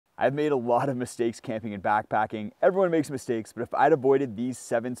I've made a lot of mistakes camping and backpacking. Everyone makes mistakes, but if I'd avoided these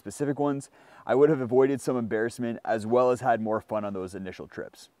 7 specific ones, I would have avoided some embarrassment as well as had more fun on those initial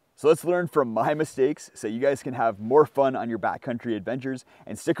trips. So let's learn from my mistakes so you guys can have more fun on your backcountry adventures,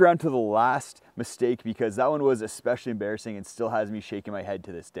 and stick around to the last mistake because that one was especially embarrassing and still has me shaking my head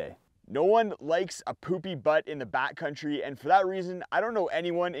to this day. No one likes a poopy butt in the backcountry, and for that reason, I don't know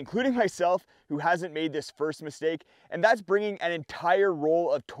anyone, including myself, who hasn't made this first mistake, and that's bringing an entire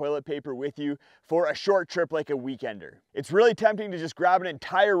roll of toilet paper with you for a short trip like a weekender. It's really tempting to just grab an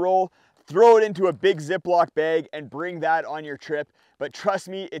entire roll, throw it into a big Ziploc bag, and bring that on your trip, but trust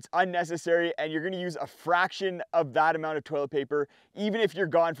me, it's unnecessary, and you're gonna use a fraction of that amount of toilet paper, even if you're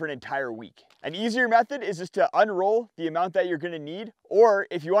gone for an entire week. An easier method is just to unroll the amount that you're gonna need, or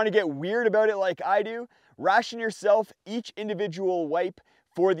if you wanna get weird about it like I do, ration yourself each individual wipe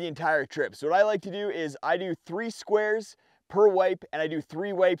for the entire trip. So what I like to do is I do 3 squares per wipe, and I do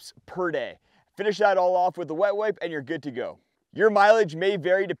 3 wipes per day. Finish that all off with the wet wipe, and you're good to go. Your mileage may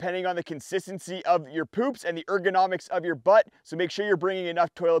vary depending on the consistency of your poops and the ergonomics of your butt, so make sure you're bringing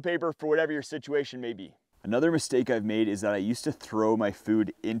enough toilet paper for whatever your situation may be. Another mistake I've made is that I used to throw my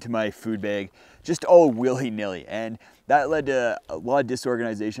food into my food bag just all willy-nilly, and that led to a lot of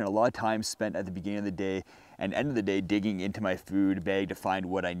disorganization, a lot of time spent at the beginning of the day and end of the day digging into my food bag to find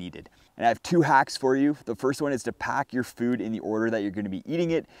what I needed. And I have 2 hacks for you. The first one is to pack your food in the order that you're gonna be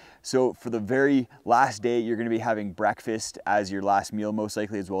eating it. So for the very last day, you're gonna be having breakfast as your last meal, most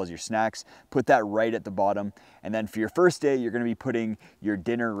likely, as well as your snacks. Put that right at the bottom. And then for your first day, you're gonna be putting your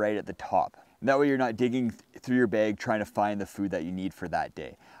dinner right at the top. And that way you're not digging through your bag trying to find the food that you need for that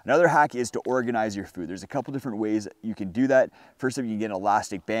day. Another hack is to organize your food. There's a couple different ways you can do that. First up, you can get an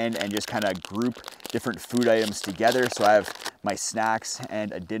elastic band and just kind of group different food items together. So I have my snacks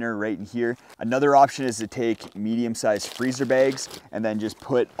and a dinner right in here. Another option is to take medium-sized freezer bags and then just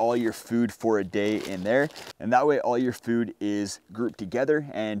put all your food for a day in there. And that way all your food is grouped together,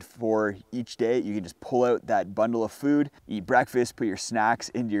 and for each day you can just pull out that bundle of food, eat breakfast, put your snacks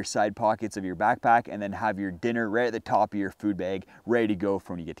into your side pockets of your backpack, and then have your dinner right at the top of your food bag ready to go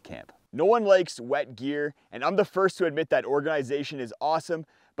for when you get to camp. No one likes wet gear, and I'm the first to admit that organization is awesome,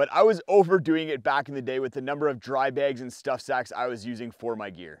 but I was overdoing it back in the day with the number of dry bags and stuff sacks I was using for my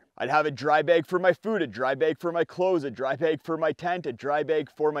gear. I'd have a dry bag for my food, a dry bag for my clothes, a dry bag for my tent, a dry bag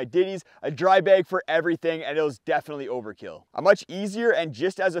for my ditties, a dry bag for everything, and it was definitely overkill. A much easier and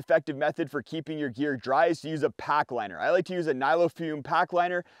just as effective method for keeping your gear dry is to use a pack liner. I like to use a Nylofume pack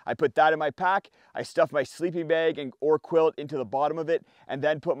liner. I put that in my pack, I stuff my sleeping bag or quilt into the bottom of it, and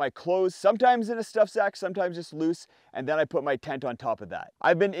then put my clothes, sometimes in a stuff sack, sometimes just loose, and then I put my tent on top of that.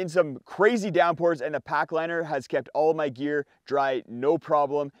 I've been in some crazy downpours, and the pack liner has kept all of my gear dry, no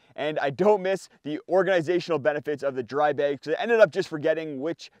problem. And I don't miss the organizational benefits of the dry bag, because I ended up just forgetting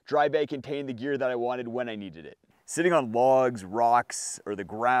which dry bag contained the gear that I wanted when I needed it. Sitting on logs, rocks, or the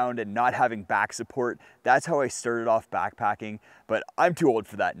ground and not having back support, that's how I started off backpacking, but I'm too old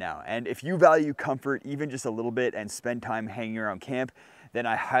for that now. And if you value comfort even just a little bit and spend time hanging around camp, then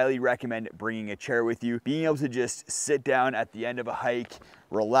I highly recommend bringing a chair with you. Being able to just sit down at the end of a hike,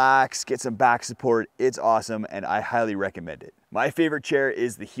 relax, get some back support, it's awesome, and I highly recommend it. My favorite chair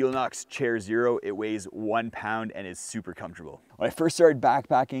is the Helinox Chair Zero. It weighs 1 pound and is super comfortable. When I first started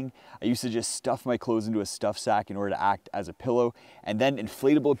backpacking, I used to just stuff my clothes into a stuff sack in order to act as a pillow, and then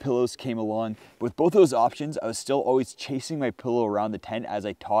inflatable pillows came along. But with both of those options, I was still always chasing my pillow around the tent as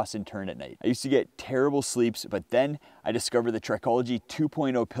I toss and turn at night. I used to get terrible sleeps, but then I discovered the Trekology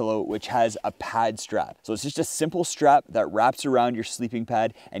 2.0 pillow, which has a pad strap. So it's just a simple strap that wraps around your sleeping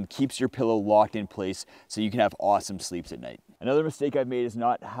pad and keeps your pillow locked in place so you can have awesome sleeps at night. Another mistake I've made is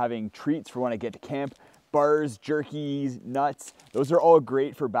not having treats for when I get to camp. Bars, jerkies, nuts, those are all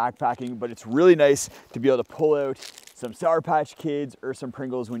great for backpacking, but it's really nice to be able to pull out some Sour Patch Kids or some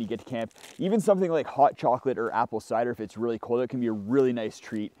Pringles when you get to camp. Even something like hot chocolate or apple cider, if it's really cold, it can be a really nice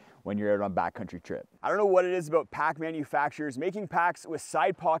treat when you're out on a backcountry trip. I don't know what it is about pack manufacturers making packs with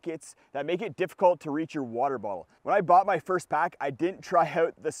side pockets that make it difficult to reach your water bottle. When I bought my first pack, I didn't try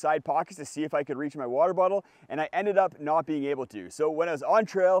out the side pockets to see if I could reach my water bottle, and I ended up not being able to. So when I was on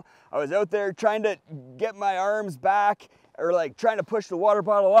trail, I was out there trying to get my arms back, or like trying to push the water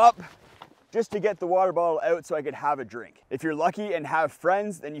bottle up just to get the water bottle out so I could have a drink. If you're lucky and have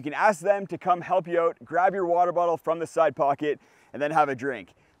friends, then you can ask them to come help you out, grab your water bottle from the side pocket, and then have a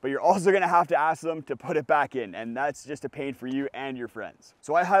drink. But you're also gonna have to ask them to put it back in, and that's just a pain for you and your friends.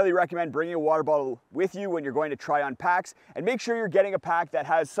 So I highly recommend bringing a water bottle with you when you're going to try on packs, and make sure you're getting a pack that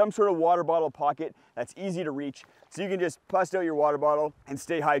has some sort of water bottle pocket that's easy to reach, so you can just bust out your water bottle and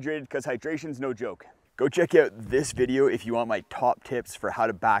stay hydrated, because hydration's no joke. Go check out this video if you want my top tips for how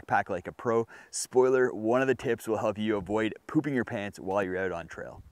to backpack like a pro. Spoiler, one of the tips will help you avoid pooping your pants while you're out on trail.